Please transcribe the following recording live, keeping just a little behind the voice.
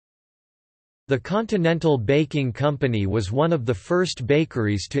The Continental Baking Company was one of the first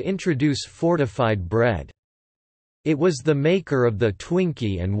bakeries to introduce fortified bread. It was the maker of the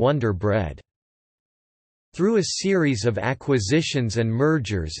Twinkie and Wonder Bread. Through a series of acquisitions and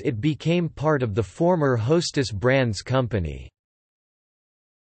mergers it became part of the former Hostess Brands Company.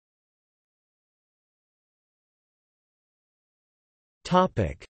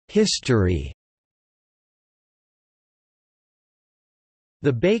 History.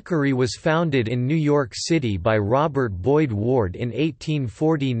 The bakery was founded in New York City by Robert Boyd Ward in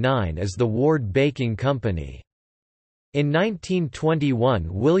 1849 as the Ward Baking Company. In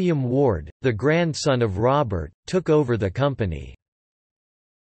 1921 William Ward, the grandson of Robert, took over the company.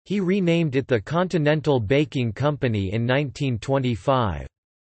 He renamed it the Continental Baking Company in 1925.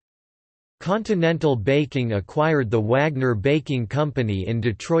 Continental Baking acquired the Wagner Baking Company in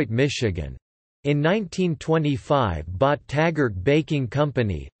Detroit, Michigan. In 1925 bought Taggart Baking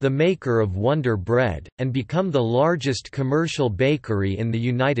Company, the maker of Wonder Bread, and become the largest commercial bakery in the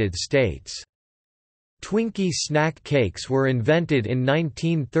United States. Twinkie snack cakes were invented in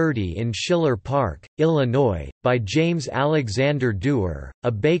 1930 in Schiller Park, Illinois, by James Alexander Dewar, a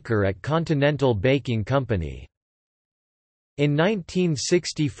baker at Continental Baking Company. In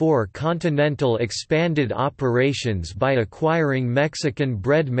 1964 Continental expanded operations by acquiring Mexican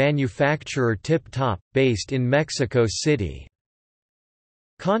bread manufacturer Tip Top, based in Mexico City.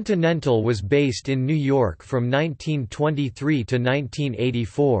 Continental was based in New York from 1923 to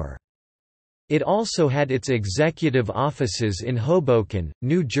 1984. It also had its executive offices in Hoboken,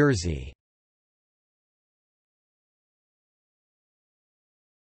 New Jersey.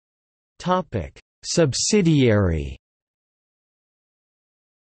 Subsidiary.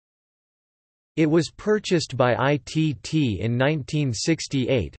 It was purchased by ITT in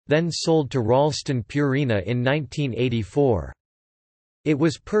 1968, then sold to Ralston Purina in 1984. It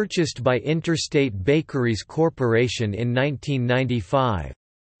was purchased by Interstate Bakeries Corporation in 1995.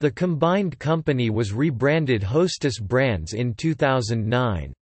 The combined company was rebranded Hostess Brands in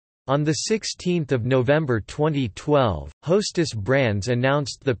 2009. On 16 November 2012, Hostess Brands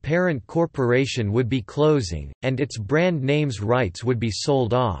announced the parent corporation would be closing, and its brand name's rights would be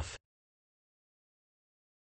sold off.